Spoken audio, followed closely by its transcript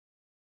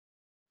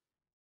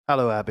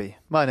Hello, Abby.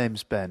 My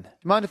name's Ben.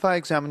 Mind if I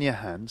examine your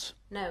hands?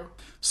 No.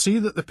 See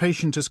that the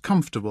patient is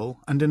comfortable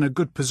and in a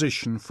good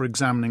position for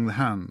examining the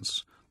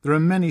hands. There are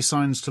many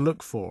signs to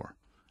look for.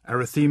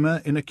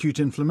 Erythema in acute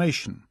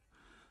inflammation.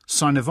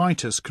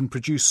 Synovitis can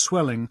produce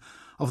swelling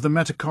of the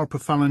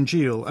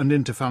metacarpophalangeal and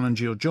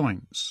interphalangeal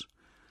joints.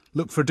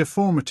 Look for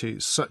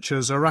deformities such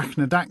as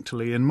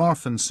arachnodactyly in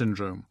Marfan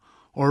syndrome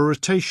or a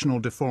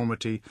rotational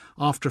deformity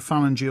after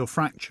phalangeal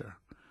fracture.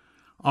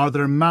 Are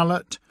there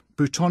mallet,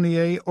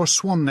 boutonniere or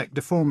swan neck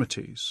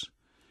deformities?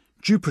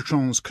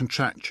 Dupuytren's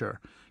contracture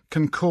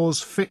can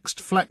cause fixed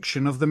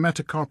flexion of the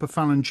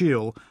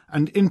metacarpophalangeal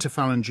and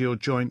interphalangeal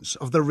joints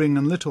of the ring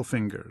and little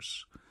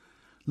fingers.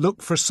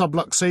 Look for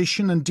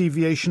subluxation and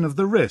deviation of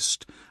the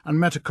wrist and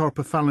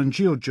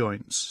metacarpophalangeal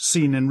joints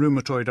seen in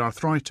rheumatoid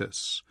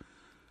arthritis.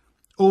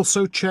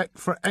 Also check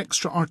for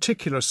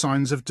extra-articular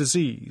signs of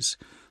disease,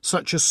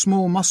 such as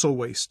small muscle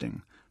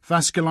wasting,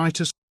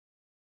 vasculitis.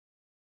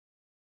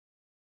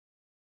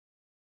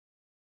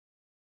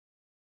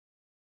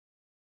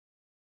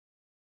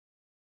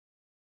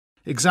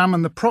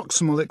 Examine the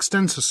proximal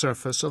extensor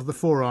surface of the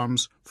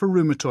forearms for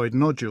rheumatoid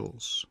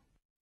nodules.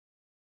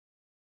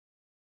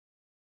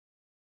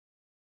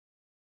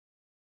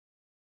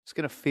 Just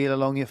going to feel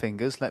along your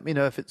fingers. Let me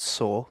know if it's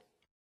sore.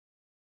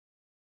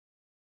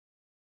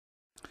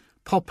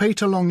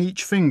 Palpate along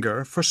each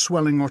finger for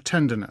swelling or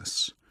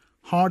tenderness.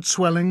 Hard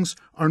swellings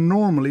are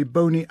normally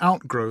bony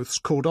outgrowths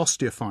called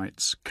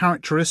osteophytes,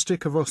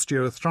 characteristic of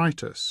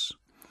osteoarthritis.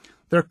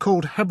 They're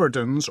called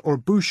Heberdens or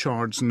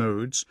Bouchard's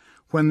nodes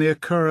when they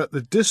occur at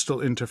the distal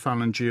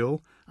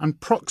interphalangeal and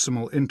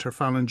proximal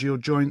interphalangeal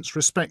joints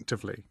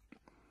respectively.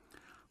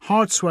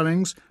 Hard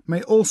swellings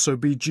may also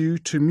be due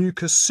to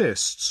mucous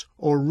cysts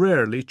or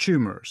rarely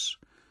tumours.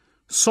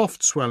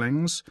 Soft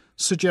swellings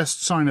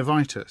suggest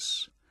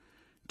synovitis.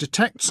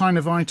 Detect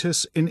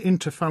synovitis in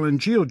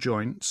interphalangeal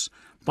joints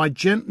by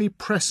gently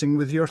pressing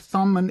with your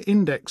thumb and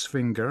index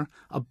finger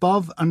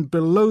above and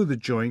below the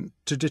joint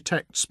to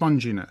detect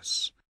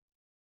sponginess.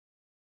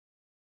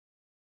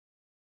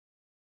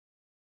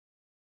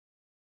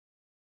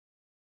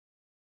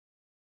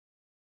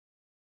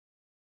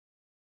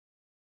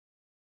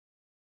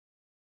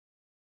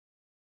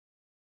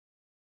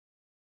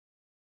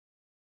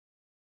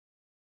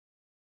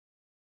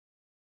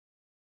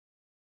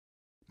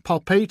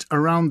 Palpate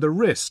around the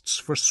wrists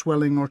for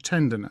swelling or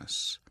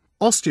tenderness.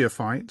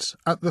 Osteophytes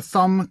at the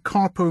thumb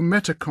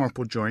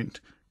carpo-metacarpal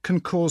joint can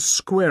cause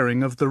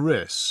squaring of the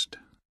wrist.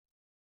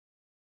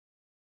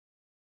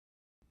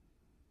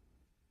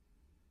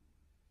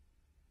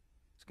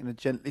 Just going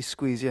to gently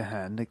squeeze your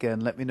hand.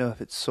 Again, let me know if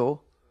it's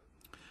sore.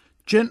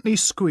 Gently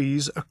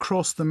squeeze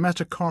across the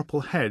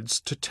metacarpal heads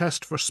to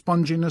test for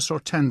sponginess or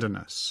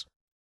tenderness.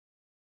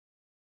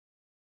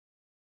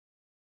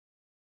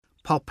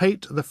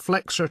 Palpate the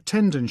flexor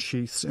tendon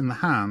sheaths in the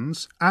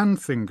hands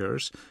and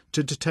fingers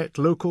to detect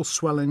local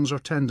swellings or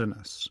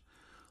tenderness.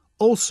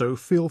 Also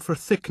feel for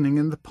thickening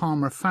in the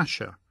palmar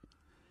fascia.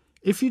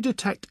 If you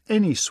detect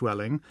any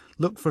swelling,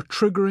 look for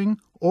triggering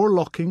or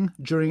locking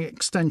during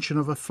extension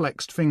of a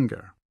flexed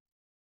finger.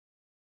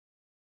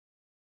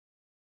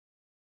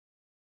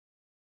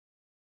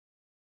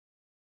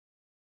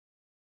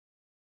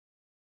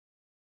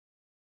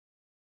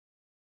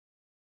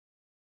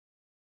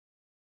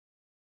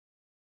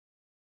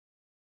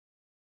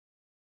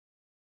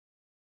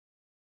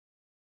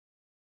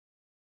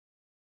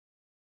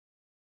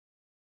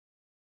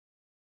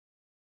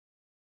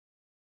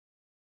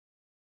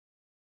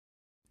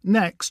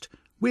 Next,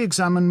 we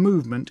examine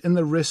movement in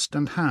the wrist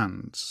and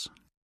hands.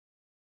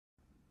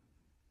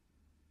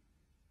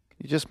 Can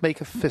you just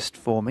make a fist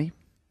for me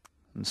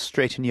and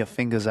straighten your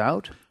fingers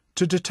out?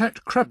 To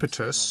detect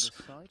crepitus,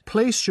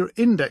 place your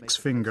index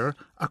finger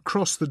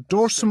across the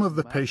dorsum of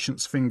the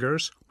patient's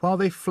fingers while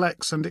they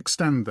flex and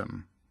extend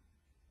them.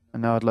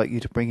 And now I'd like you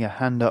to bring your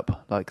hand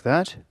up like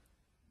that,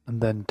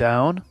 and then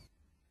down,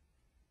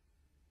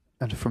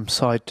 and from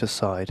side to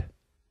side.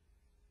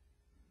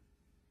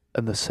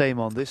 And the same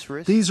on this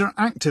wrist. These are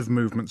active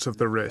movements of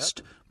the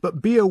wrist,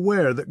 but be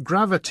aware that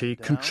gravity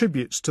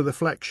contributes to the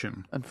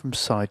flexion. And from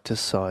side to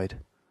side.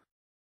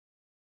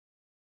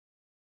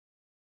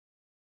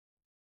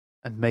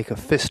 And make a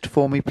fist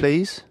for me,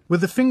 please. With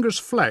the fingers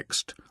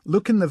flexed,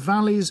 look in the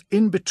valleys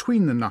in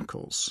between the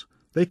knuckles.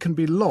 They can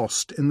be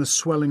lost in the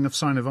swelling of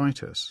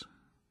synovitis.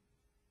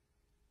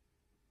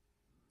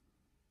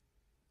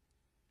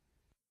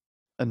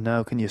 And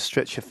now can you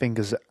stretch your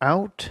fingers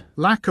out?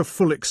 Lack of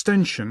full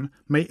extension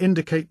may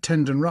indicate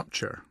tendon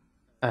rupture.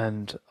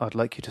 And I'd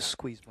like you to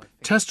squeeze my fingers.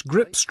 Test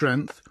grip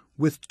strength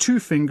with 2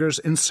 fingers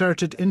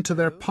inserted into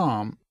their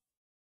palm.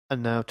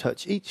 And now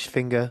touch each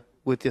finger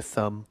with your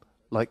thumb,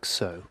 like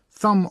so.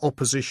 Thumb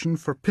opposition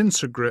for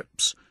pincer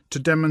grips to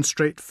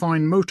demonstrate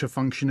fine motor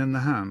function in the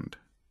hand.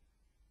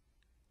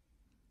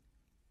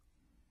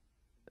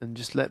 And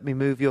just let me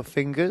move your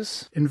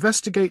fingers.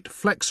 Investigate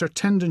flexor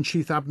tendon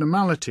sheath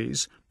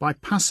abnormalities by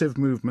passive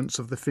movements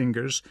of the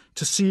fingers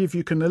to see if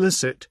you can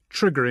elicit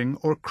triggering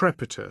or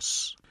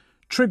crepitus.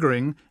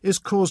 Triggering is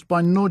caused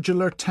by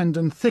nodular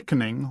tendon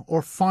thickening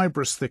or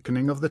fibrous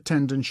thickening of the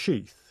tendon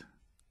sheath.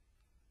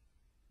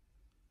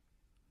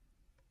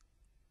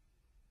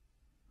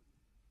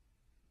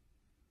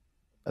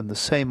 And the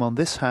same on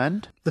this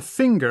hand. The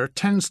finger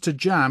tends to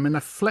jam in a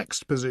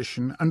flexed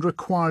position and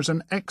requires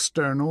an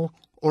external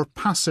or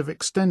passive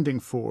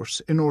extending force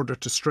in order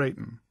to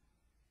straighten.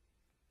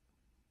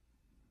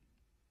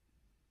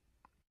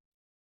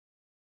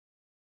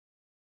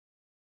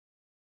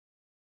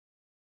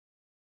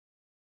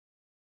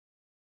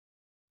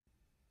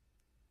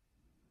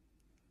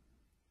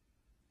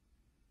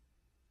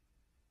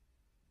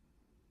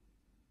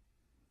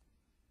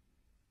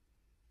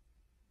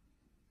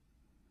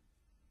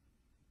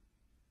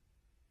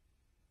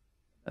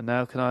 And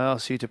now can I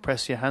ask you to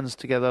press your hands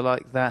together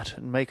like that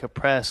and make a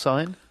prayer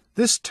sign?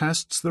 This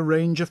tests the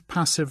range of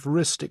passive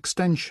wrist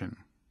extension.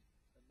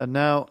 And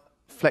now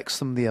flex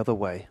them the other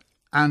way.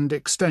 And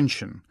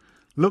extension.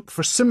 Look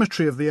for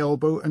symmetry of the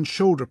elbow and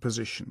shoulder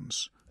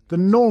positions. The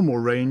normal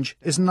range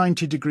is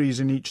 90 degrees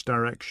in each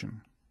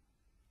direction.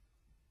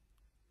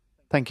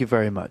 Thank you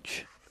very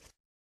much.